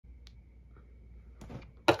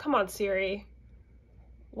Come on, Siri.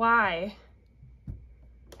 Why?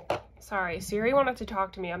 Sorry, Siri wanted to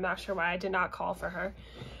talk to me. I'm not sure why. I did not call for her.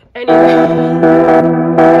 Anyway.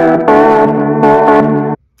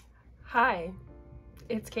 Hi,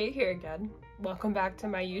 it's Kate here again. Welcome back to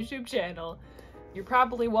my YouTube channel. You're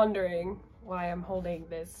probably wondering why I'm holding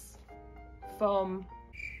this foam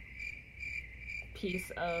piece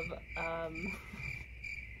of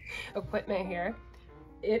equipment here.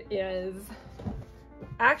 It is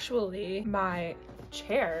actually my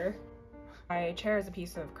chair. My chair is a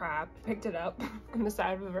piece of crap. Picked it up on the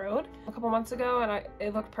side of the road a couple months ago and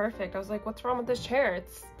it looked perfect. I was like, what's wrong with this chair?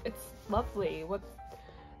 It's lovely.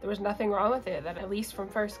 There was nothing wrong with it, at least from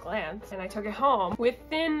first glance. And I took it home.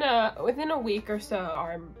 Within a week or so,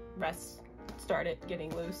 armrests started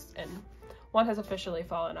getting loose and one has officially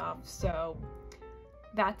fallen off. So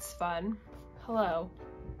that's fun. Hello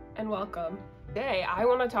and welcome. Today, I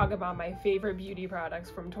want to talk about my favorite beauty products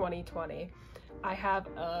from 2020. I have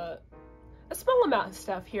a small amount of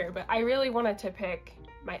stuff here, but I really wanted to pick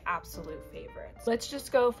my absolute favorites. Let's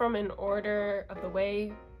just go from an order of the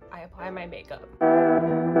way I apply my makeup.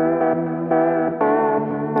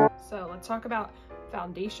 So let's talk about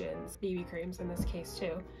foundations, BB creams in this case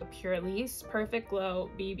too. The Purlisse Perfect Glow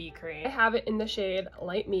BB cream. I have it in the shade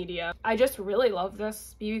light medium. I just really love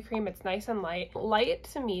this BB cream. It's nice and light. Light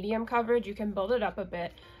to medium coverage. You can build it up a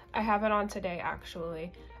bit. I have it on today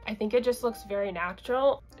actually. I think it just looks very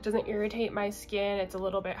natural. It doesn't irritate my skin. It's a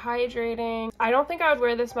little bit hydrating. I don't think I would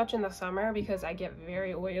wear this much in the summer because I get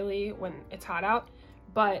very oily when it's hot out,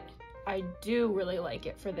 but I do really like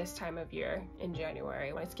it for this time of year in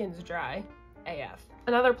January when my skin's dry AF.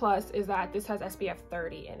 Another plus is that this has SPF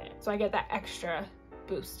 30 in it, so I get that extra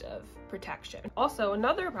boost of protection. Also,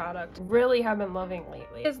 another product I really have been loving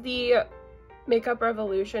lately is the Makeup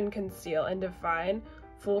Revolution Conceal and Define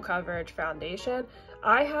Full Coverage Foundation.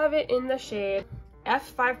 I have it in the shade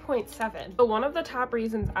F5.7. But one of the top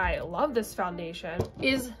reasons I love this foundation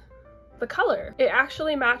is the color. It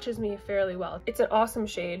actually matches me fairly well. It's an awesome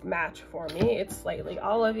shade match for me. It's slightly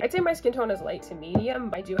olive. I'd say my skin tone is light to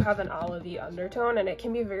medium. I do have an olivey undertone and it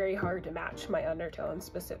can be very hard to match my undertone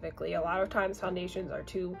specifically. A lot of times foundations are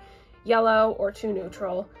too yellow or too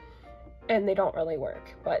neutral and they don't really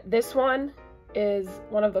work. But this one is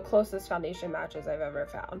one of the closest foundation matches I've ever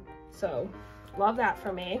found. So love that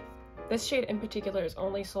for me. This shade in particular is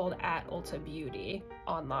only sold at Ulta Beauty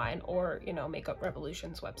online or, you know, Makeup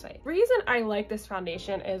Revolution's website. The reason I like this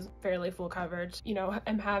foundation is fairly full coverage. You know,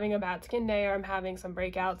 I'm having a bad skin day or I'm having some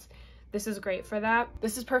breakouts. This is great for that.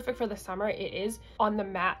 This is perfect for the summer. It is on the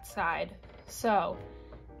matte side. So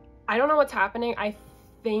I don't know what's happening. I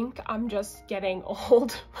think I'm just getting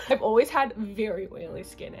old. I've always had very oily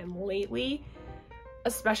skin and lately,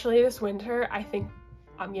 especially this winter, I think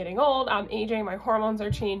I'm getting old, I'm aging, my hormones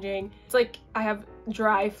are changing. It's like I have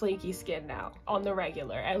dry, flaky skin now on the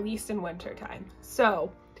regular, at least in winter time.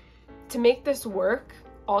 So to make this work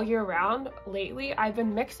all year round, lately I've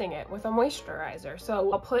been mixing it with a moisturizer.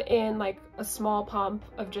 So I'll put in like a small pump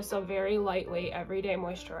of just a very lightweight everyday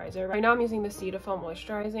moisturizer. Right now I'm using the Cetaphil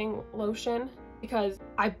moisturizing lotion because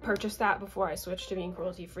I purchased that before I switched to being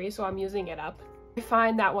cruelty-free, so I'm using it up. I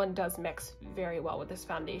find that one does mix very well with this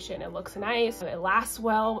foundation. It looks nice, it lasts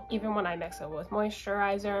well even when I mix it with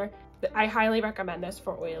moisturizer. I highly recommend this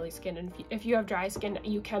for oily skin, and if you have dry skin,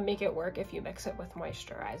 you can make it work if you mix it with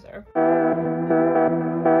moisturizer.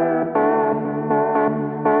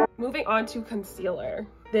 Moving on to concealer.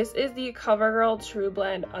 This is the CoverGirl True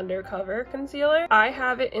Blend Undercover Concealer. I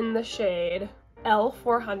have it in the shade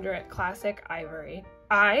L400 Classic Ivory.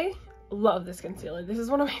 I love this concealer. This is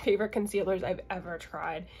one of my favorite concealers I've ever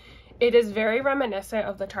tried. It is very reminiscent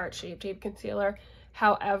of the Tarte Shape Tape concealer.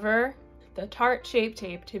 However, the Tarte Shape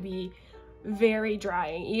Tape to be very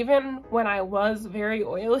drying. Even when I was very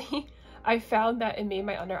oily, I found that it made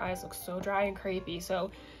my under eyes look so dry and crepey.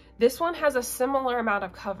 So this one has a similar amount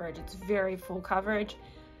of coverage. It's very full coverage.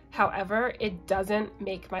 However, it doesn't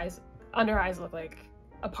make my under eyes look like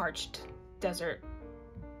a parched desert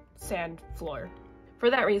sand floor. For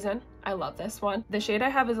that reason, I love this one. The shade I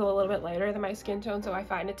have is a little bit lighter than my skin tone, so I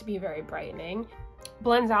find it to be very brightening.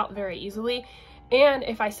 Blends out very easily. And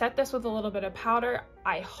if I set this with a little bit of powder,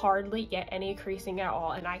 I hardly get any creasing at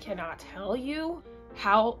all. And I cannot tell you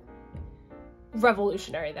how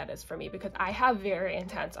revolutionary that is for me because I have very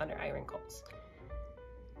intense under eye wrinkles.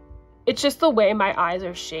 It's just the way my eyes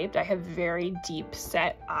are shaped. I have very deep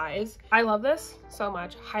set eyes. I love this so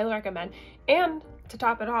much. Highly recommend. And to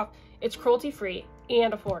top it off, it's cruelty-free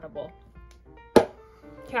and affordable.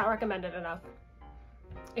 Cannot recommend it enough.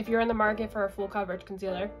 If you're in the market for a full coverage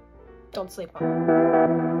concealer, don't sleep on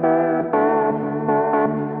it.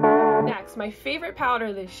 My favorite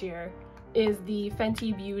powder this year is the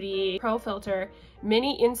Fenty Beauty Pro Filter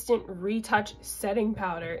Mini Instant Retouch Setting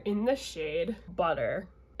Powder in the shade Butter.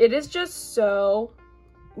 It is just so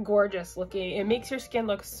gorgeous looking. It makes your skin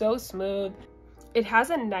look so smooth. It has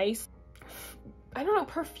a nice, I don't know,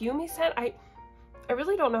 perfumey scent. I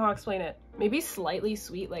really don't know how to explain it. Maybe slightly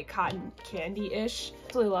sweet, like cotton candy-ish.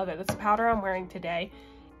 I really love it. That's the powder I'm wearing today.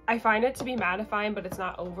 I find it to be mattifying, but it's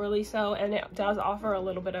not overly so, and it does offer a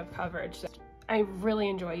little bit of coverage. So I really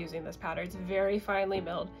enjoy using this powder. It's very finely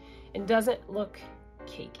milled and doesn't look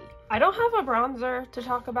cakey. I don't have a bronzer to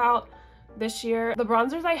talk about this year. The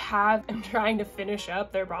bronzers I have, I'm trying to finish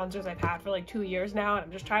up. They're bronzers I've had for like 2 years now, and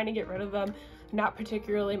I'm just trying to get rid of them. Not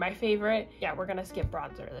particularly my favorite. Yeah, we're gonna skip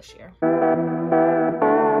bronzer this year.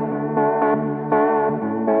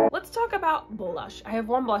 Let's talk about blush. I have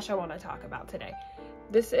one blush I want to talk about today.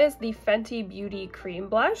 This is the Fenty Beauty Cream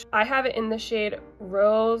Blush. I have it in the shade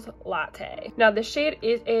Rose Latte. Now this shade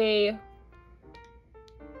is a...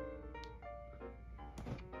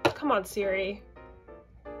 Come on, Siri.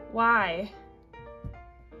 Why?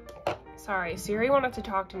 Sorry, Siri wanted to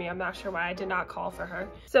talk to me. I'm not sure why. I did not call for her.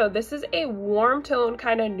 So this is a warm tone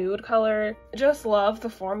kind of nude color. Just love the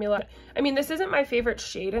formula. I mean, this isn't my favorite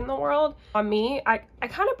shade in the world. On me, I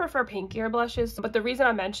kind of prefer pinkier blushes, but the reason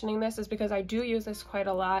I'm mentioning this is because I do use this quite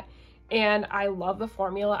a lot and I love the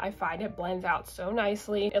formula. I find it blends out so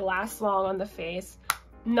nicely. It lasts long on the face.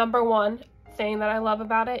 Number one thing that I love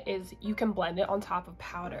about it is you can blend it on top of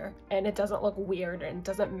powder and it doesn't look weird and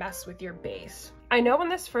doesn't mess with your base. I know when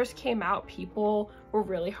this first came out, people were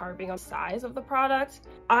really harping on the size of the product.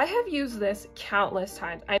 I have used this countless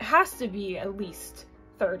times. It has to be at least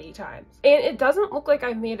 30 times. And it doesn't look like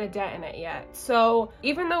I've made a dent in it yet. So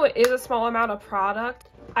even though it is a small amount of product,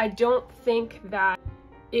 I don't think that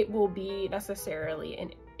it will be necessarily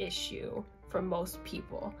an issue for most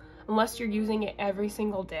people, unless you're using it every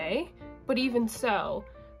single day. But even so,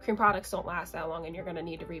 cream products don't last that long and you're gonna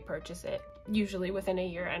need to repurchase it, usually within a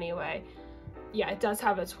year anyway. Yeah, it does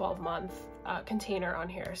have a 12-month container on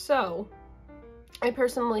here. So I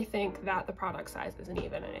personally think that the product size isn't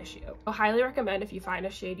even an issue. I highly recommend, if you find a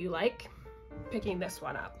shade you like, picking this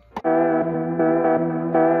one up.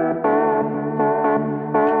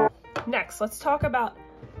 Next, let's talk about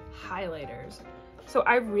highlighters. So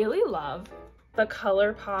I really love the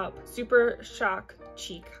ColourPop Super Shock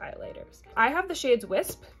Cheek highlighters. I have the shades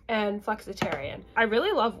Wisp and Flexitarian. I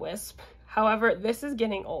really love Wisp. However, this is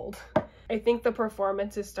getting old. I think the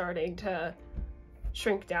performance is starting to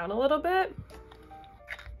shrink down a little bit,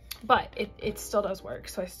 but it still does work,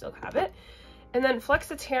 so I still have it. And then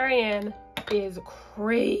Flexitarian is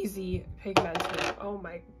crazy pigmented. Oh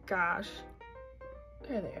my gosh.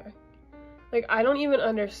 There they are. Like, I don't even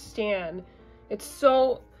understand. It's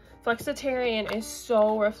so... Flexitarian is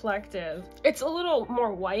so reflective. It's a little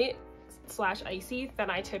more white / icy than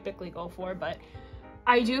I typically go for, but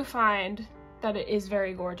I do find that it is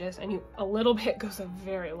very gorgeous, and a little bit goes a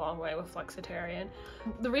very long way with Flexitarian.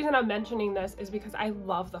 The reason I'm mentioning this is because I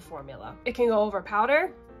love the formula. It can go over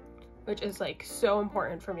powder, which is like so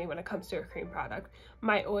important for me when it comes to a cream product.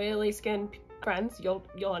 My oily skin friends,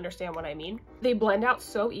 you'll understand what I mean. They blend out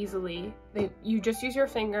so easily. You just use your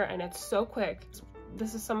finger and it's so quick.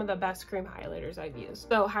 This is some of the best cream highlighters I've used.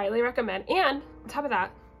 So highly recommend. And on top of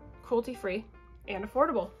that, cruelty-free and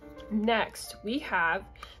affordable. Next, we have,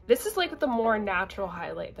 this is like the more natural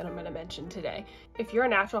highlight that I'm going to mention today. If you're a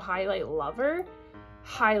natural highlight lover,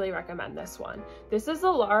 highly recommend this one. This is the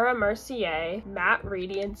Laura Mercier Matte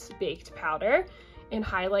Radiance Baked Powder in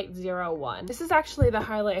Highlight 01. This is actually the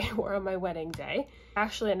highlight I wore on my wedding day. I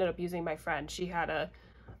actually ended up using my friend. She had a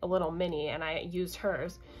little mini and I used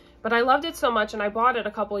hers. But I loved it so much, and I bought it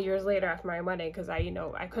a couple years later after my wedding because I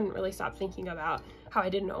couldn't really stop thinking about how I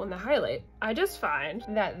didn't own the highlight. I just find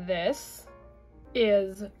that this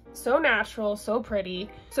is so natural, so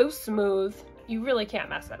pretty, so smooth. You really can't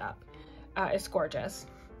mess it up. It's gorgeous.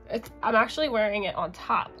 I'm actually wearing it on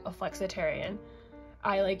top of Flexitarian.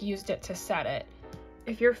 I used it to set it.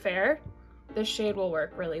 If you're fair, this shade will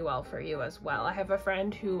work really well for you as well. I have a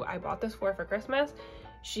friend who I bought this for Christmas.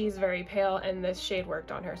 She's very pale and this shade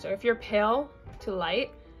worked on her. So if you're pale to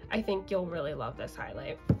light, I think you'll really love this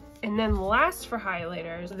highlight. And then last for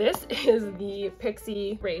highlighters, this is the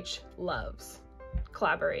Pixi Rach Loves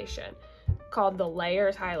collaboration called the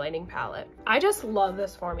Layers Highlighting Palette. I just love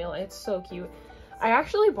this formula. It's so cute. I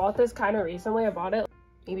actually bought this kind of recently. I bought it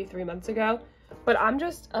maybe 3 months ago, but I'm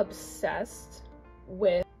just obsessed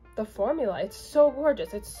with the formula. It's so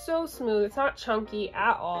gorgeous. It's so smooth. It's not chunky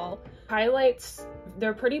at all. Highlights,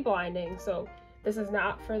 they're pretty blinding, so This is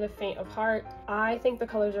not for the faint of heart. I think the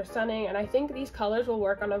colors are stunning, and I think these colors will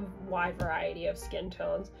work on a wide variety of skin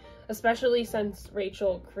tones, especially since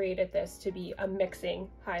Rachel created this to be a mixing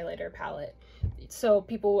highlighter palette. So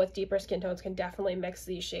people with deeper skin tones can definitely mix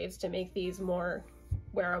these shades to make these more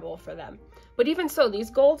wearable for them. But even so, these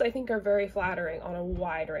golds I think are very flattering on a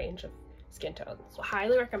wide range of skin tones. So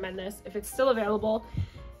highly recommend this. If it's still available,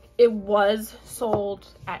 it was sold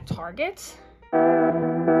at Target.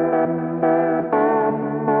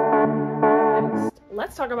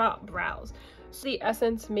 Let's talk about brows. So the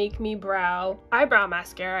Essence Make Me Brow Eyebrow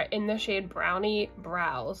Mascara in the shade Brownie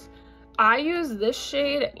Brows. I use this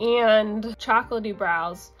shade and Chocolatey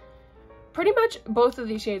Brows. Pretty much both of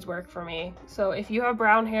these shades work for me. So if you have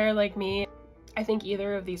brown hair like me, I think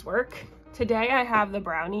either of these work. Today I have the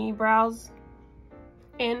Brownie Brows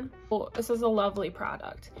in. Well, this is a lovely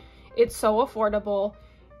product. It's so affordable.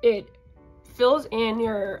 It fills in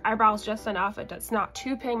your eyebrows just enough. It's not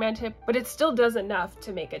too pigmented, but it still does enough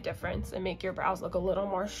to make a difference and make your brows look a little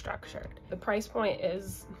more structured. The price point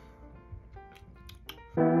is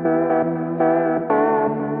next.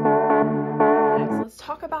 Let's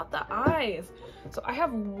talk about the eyes. So I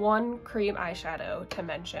have one cream eyeshadow to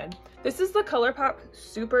mention. This is the ColourPop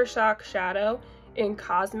Super Shock Shadow in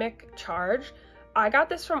Cosmic Charge. I got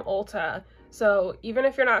this from Ulta, so even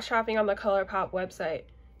if you're not shopping on the ColourPop website,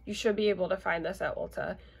 you should be able to find this at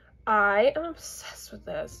Ulta. I am obsessed with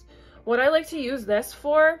this. What I like to use this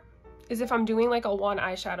for is if I'm doing like a one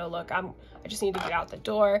eyeshadow look, I just need to get out the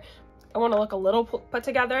door, I want to look a little put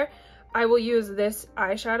together, I will use this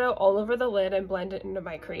eyeshadow all over the lid and blend it into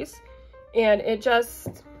my crease. And it's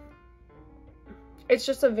just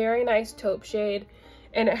a very nice taupe shade,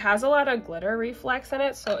 and it has a lot of glitter reflex in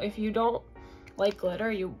it, so if you don't like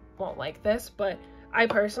glitter, you won't like this. But I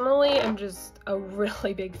personally am just a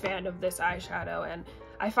really big fan of this eyeshadow, and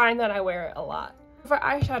I find that I wear it a lot. For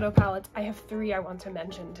eyeshadow palettes, I have three I want to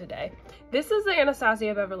mention today. This is the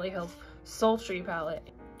Anastasia Beverly Hills Sultry palette.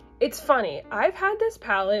 It's funny, I've had this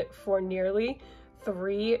palette for nearly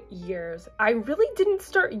 3 years. I really didn't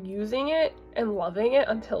start using it and loving it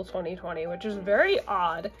until 2020, which is very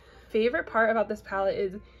odd. Favorite part about this palette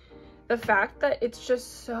is the fact that it's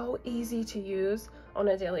just so easy to use on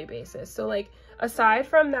a daily basis. So like, aside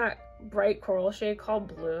from that bright coral shade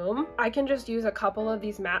called Bloom, I can just use a couple of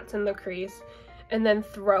these mattes in the crease and then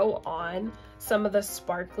throw on some of the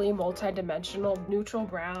sparkly multi-dimensional neutral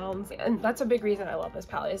browns. And that's a big reason I love this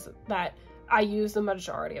palette, is that I use the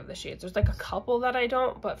majority of the shades. There's like a couple that I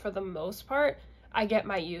don't, but for the most part, I get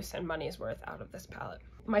my use and money's worth out of this palette.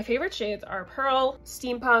 My favorite shades are Pearl,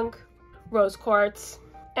 Steampunk, Rose Quartz,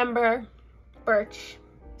 Ember, Birch,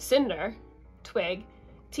 Cinder, Twig,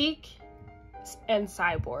 Teak, and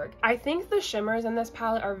Cyborg. I think the shimmers in this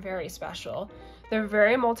palette are very special. They're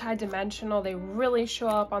very multi-dimensional, they really show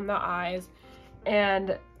up on the eyes,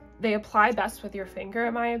 and they apply best with your finger,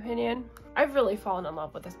 in my opinion. I've really fallen in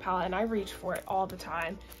love with this palette, and I reach for it all the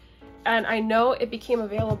time. And I know it became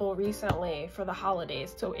available recently for the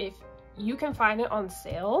holidays, so if you can find it on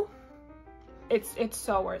sale, it's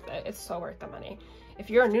so worth it. It's so worth the money. If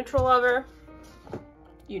you're a neutral lover,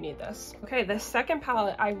 you need this. Okay, the second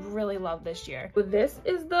palette I really love this year. This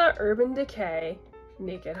is the Urban Decay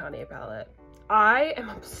Naked Honey palette. I am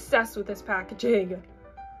obsessed with this packaging.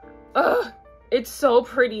 Ugh, it's so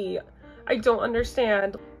pretty. I don't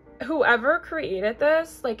understand. Whoever created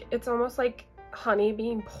this, like, it's almost like honey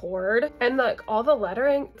being poured, and like all the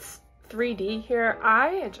lettering, it's 3D here.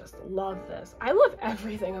 I just love this. I love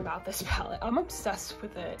everything about this palette. I'm obsessed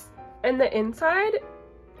with it. And the inside,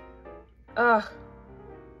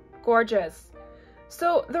 gorgeous.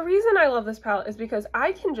 So the reason I love this palette is because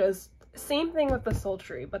I can just, same thing with the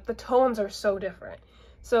Sultry, but the tones are so different.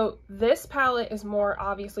 So this palette is more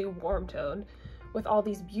obviously warm toned with all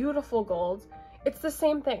these beautiful golds. It's the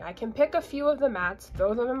same thing. I can pick a few of the mattes,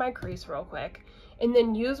 throw them in my crease real quick, and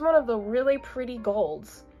then use one of the really pretty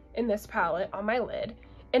golds in this palette on my lid,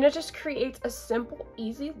 and it just creates a simple,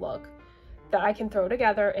 easy look that I can throw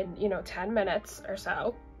together in, 10 minutes or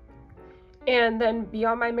so, and then be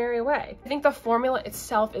on my merry way. I think the formula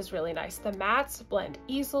itself is really nice. The mattes blend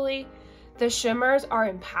easily. The shimmers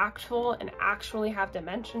are impactful and actually have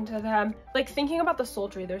dimension to them. Like, thinking about the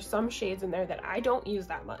Sultry, there's some shades in there that I don't use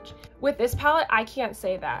that much. With this palette, I can't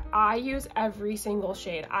say that. I use every single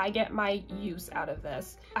shade. I get my use out of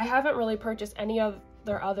this. I haven't really purchased any of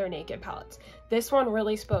their other Naked palettes. This one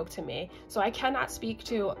really spoke to me. So I cannot speak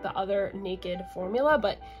to the other Naked formula,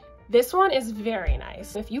 but this one is very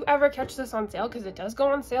nice. If you ever catch this on sale, because it does go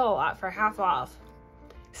on sale a lot for half off,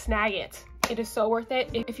 snag it. It is so worth it.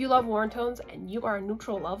 If you love warm tones and you are a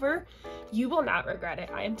neutral lover, you will not regret it.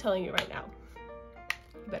 I am telling you right now.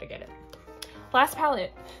 you better get it. Last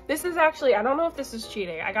palette. This is actually, I don't know if this is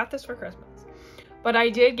cheating. I got this for Christmas, but I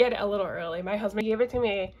did get it a little early. My husband gave it to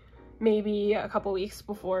me maybe a couple weeks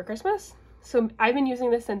before Christmas. So I've been using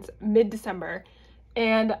this since mid-December,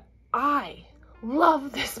 and I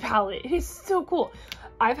love this palette. It is so cool.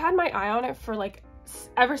 I've had my eye on it for like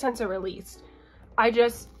ever since it released.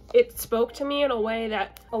 It spoke to me in a way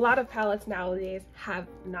that a lot of palettes nowadays have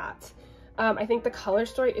not. I think the color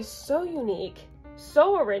story is so unique,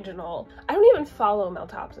 so original. I don't even follow Mel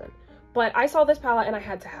Thompson, but I saw this palette and I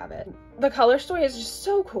had to have it. The color story is just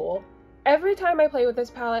so cool. Every time I play with this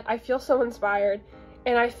palette, I feel so inspired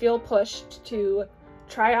and I feel pushed to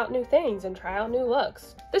try out new things and try out new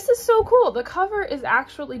looks. This is so cool. The cover is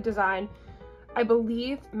actually designed, I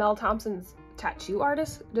believe Mel Thompson's tattoo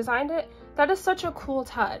artist designed it. That is such a cool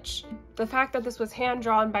touch. The fact that this was hand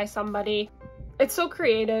drawn by somebody, it's so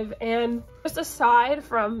creative. And just aside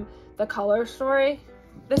from the color story,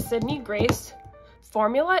 the Sydney Grace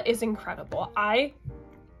formula is incredible. I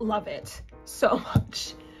love it so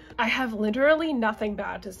much. I have literally nothing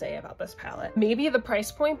bad to say about this palette. Maybe the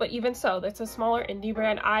price point, but even so, it's a smaller indie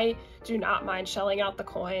brand. I do not mind shelling out the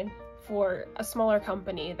coin for a smaller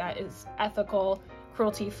company that is ethical,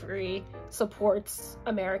 cruelty-free, supports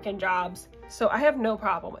American jobs. So I have no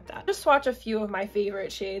problem with that. Just swatch a few of my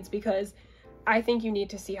favorite shades because I think you need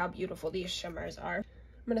to see how beautiful these shimmers are.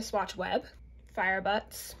 I'm gonna swatch Web, Fire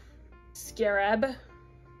Butts, Scarab,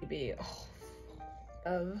 maybe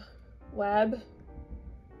of Web,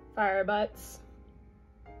 Fire Butts,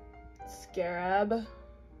 Scarab,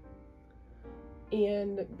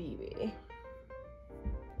 and BB.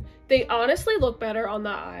 They honestly look better on the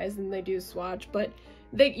eyes than they do swatch, but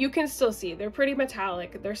you can still see they're pretty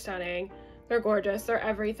metallic, they're stunning, they're gorgeous, they're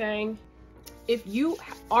everything. If you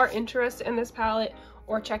are interested in this palette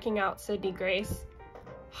or checking out Sydney Grace,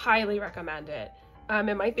 highly recommend it.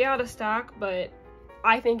 It might be out of stock, but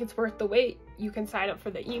I think it's worth the wait. You can sign up for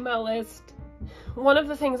the email list. One of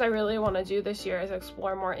the things I really want to do this year is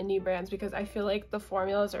explore more indie brands because I feel like the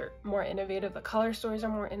formulas are more innovative, the color stories are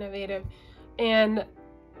more innovative, and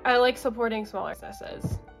I like supporting smaller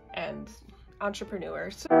businesses and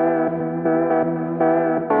entrepreneurs.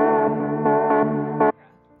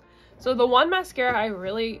 So the one mascara I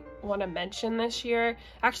really want to mention this year,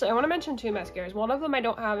 actually I want to mention two mascaras. One of them I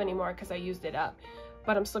don't have anymore because I used it up,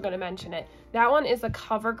 but I'm still going to mention it. That one is the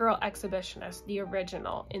CoverGirl Exhibitionist, the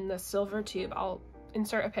original in the silver tube. I'll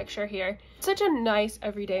insert a picture here. Such a nice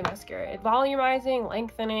everyday mascara. It's volumizing,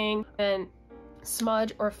 lengthening, and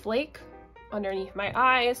smudge or flake underneath my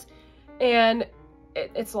eyes, and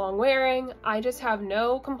it's long wearing. I just have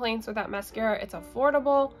no complaints with that mascara. It's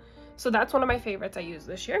affordable, so that's one of my favorites I used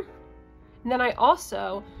this year. And then I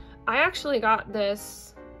actually got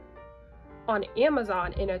this on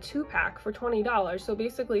Amazon in a 2-pack for $20, so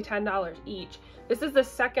basically $10 each. This is the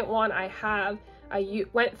second one I have. I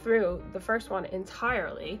went through the first one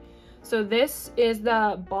entirely. So this is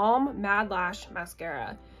the Balm Mad Lash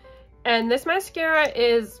Mascara, and this mascara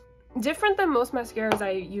is different than most mascaras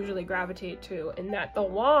I usually gravitate to in that the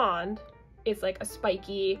wand is like a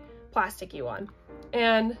spiky, plasticky one.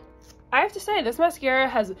 And I have to say, this mascara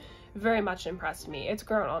has very much impressed me. It's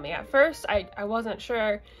grown on me. At first, I wasn't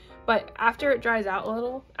sure, but after it dries out a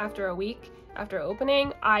little, after a week, after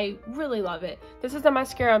opening, I really love it. This is the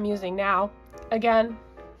mascara I'm using now. Again,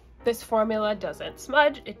 this formula doesn't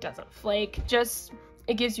smudge, it doesn't flake,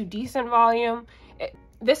 it gives you decent volume.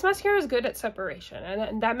 This mascara is good at separation,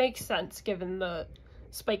 and that makes sense given the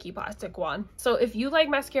spiky plastic one. So if you like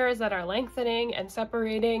mascaras that are lengthening and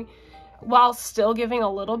separating while still giving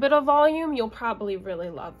a little bit of volume, you'll probably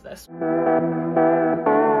really love this.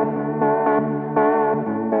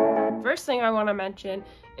 First thing I want to mention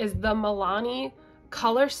is the Milani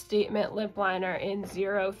Color Statement Lip Liner in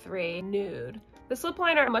 03 Nude. This lip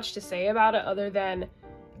liner, not much to say about it other than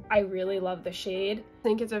I really love the shade. I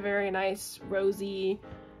think it's a very nice rosy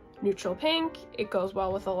neutral pink. It goes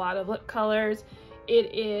well with a lot of lip colors.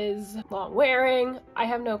 It is long wearing. I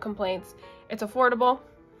have no complaints. It's affordable.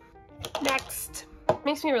 Next,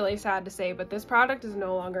 makes me really sad to say, but this product is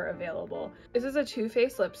no longer available. This is a Too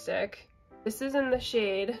Faced lipstick. This is in the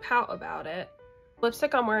shade Pout About It.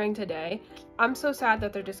 Lipstick I'm wearing today. I'm so sad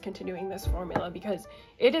that they're discontinuing this formula because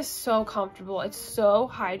it is so comfortable. It's so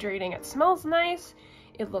hydrating. It smells nice.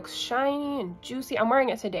 It looks shiny and juicy. I'm wearing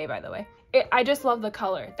it today, by the way. I just love the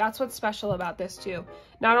color. That's what's special about this too.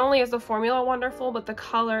 Not only is the formula wonderful, but the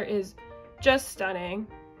color is just stunning.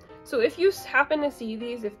 So if you happen to see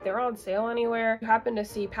these, if they're on sale anywhere, you happen to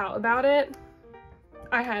see Pout About It,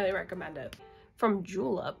 I highly recommend it. From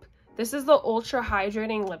Julep, This is the Ultra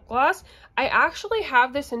Hydrating Lip Gloss. I actually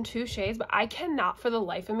have this in 2 shades, but I cannot for the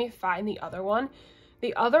life of me find the other one.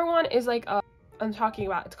 The other one is like a, I'm talking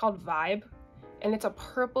about, it's called Vibe, and it's a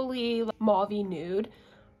purpley mauvey nude.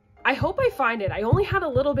 I hope I find it. I only had a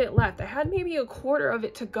little bit left. I had maybe a quarter of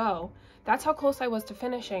it to go. That's how close I was to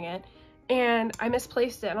finishing it. And I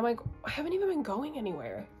misplaced it. And I'm like, I haven't even been going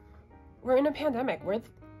anywhere. We're in a pandemic.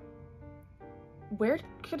 Where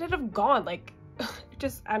could it have gone? Like,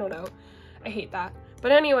 just, I don't know. I hate that.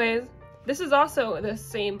 But anyways, this is also the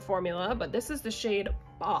same formula, but this is the shade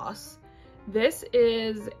Boss. This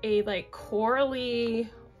is a like corally,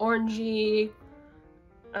 orangey,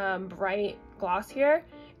 bright gloss here.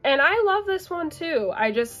 And I love this one too. I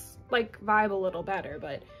just like Vibe a little better,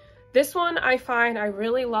 but this one I find I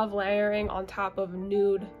really love layering on top of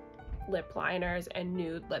nude lip liners and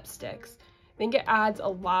nude lipsticks. I think it adds a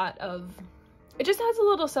lot of, it just adds a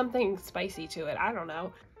little something spicy to it. I don't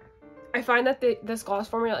know. I find that this gloss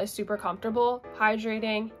formula is super comfortable,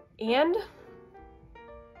 hydrating, and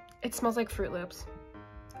it smells like Fruit Loops.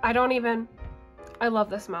 I love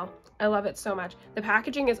the smell. I love it so much. The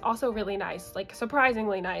packaging is also really nice, like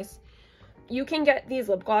surprisingly nice. You can get these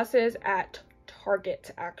lip glosses at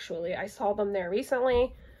Target, actually. I saw them there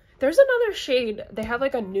recently. There's another shade. They have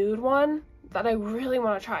like a nude one that I really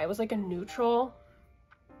want to try. It was like a neutral.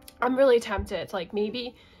 I'm really tempted. It's like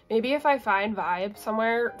maybe if I find Vibe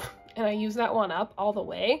somewhere and I use that one up all the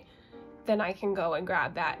way, then I can go and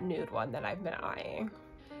grab that nude one that I've been eyeing.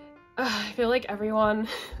 I feel like everyone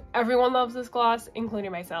loves this gloss,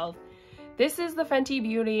 including myself. This is the Fenty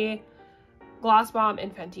Beauty Gloss Bomb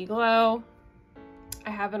in Fenty Glow. I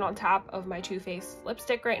have it on top of my Too Faced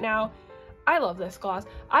lipstick right now. I love this gloss.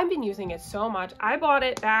 I've been using it so much. I bought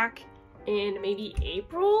it back in maybe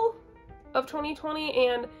April of 2020,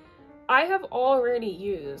 and I have already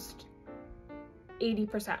used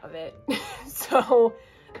 80% of it. So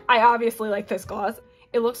I obviously like this gloss.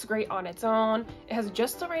 It looks great on its own. It has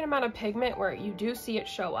just the right amount of pigment where you do see it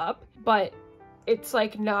show up, but it's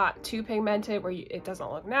like not too pigmented where it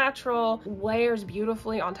doesn't look natural. Layers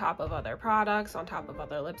beautifully on top of other products, on top of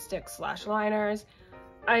other lipsticks / liners.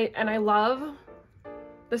 I love,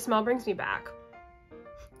 the smell brings me back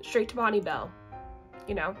straight to Bonnie Bell,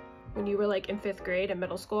 you know, when you were like in 5th grade in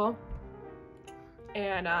middle school,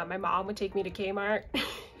 and my mom would take me to Kmart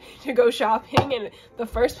to go shopping, and the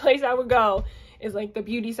first place I would go is like the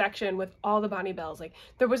beauty section with all the Bonnie Bells. Like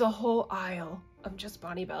there was a whole aisle of just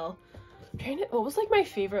Bonnie Bell. What was like my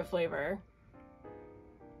favorite flavor?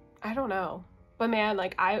 I don't know, but man,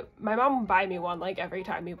 like my mom would buy me one like every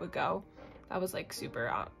time we would go. That was like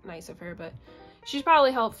super nice of her, but she's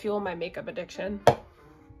probably helped fuel my makeup addiction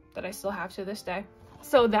that I still have to this day.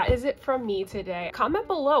 So that is it from me today. Comment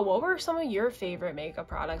below, what were some of your favorite makeup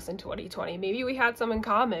products in 2020? Maybe we had some in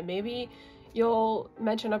common. Maybe you'll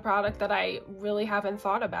mention a product that I really haven't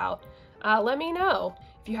thought about. Let me know.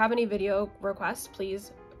 If you have any video requests,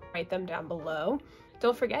 please write them down below.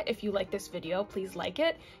 Don't forget, if you like this video, please like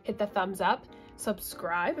it, hit the thumbs up,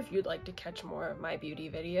 subscribe if you'd like to catch more of my beauty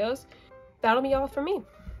videos. That'll be all for me.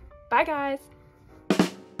 Bye guys. God,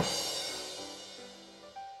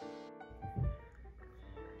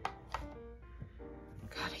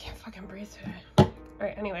 I can't fucking breathe today. All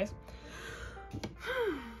right, anyways.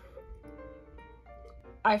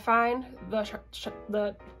 I find the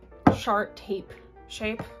Shark tape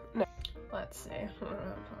shape. No. Let's see. I don't know what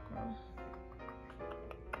I'm talking about.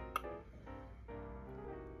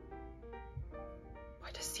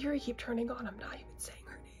 Why does Siri keep turning on? I'm not even saying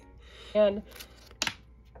her name. And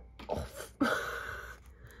oh,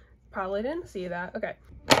 probably didn't see that. Okay.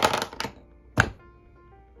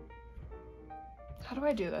 How do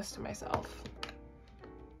I do this to myself?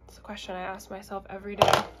 It's a question I ask myself every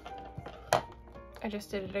day. I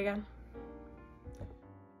just did it again.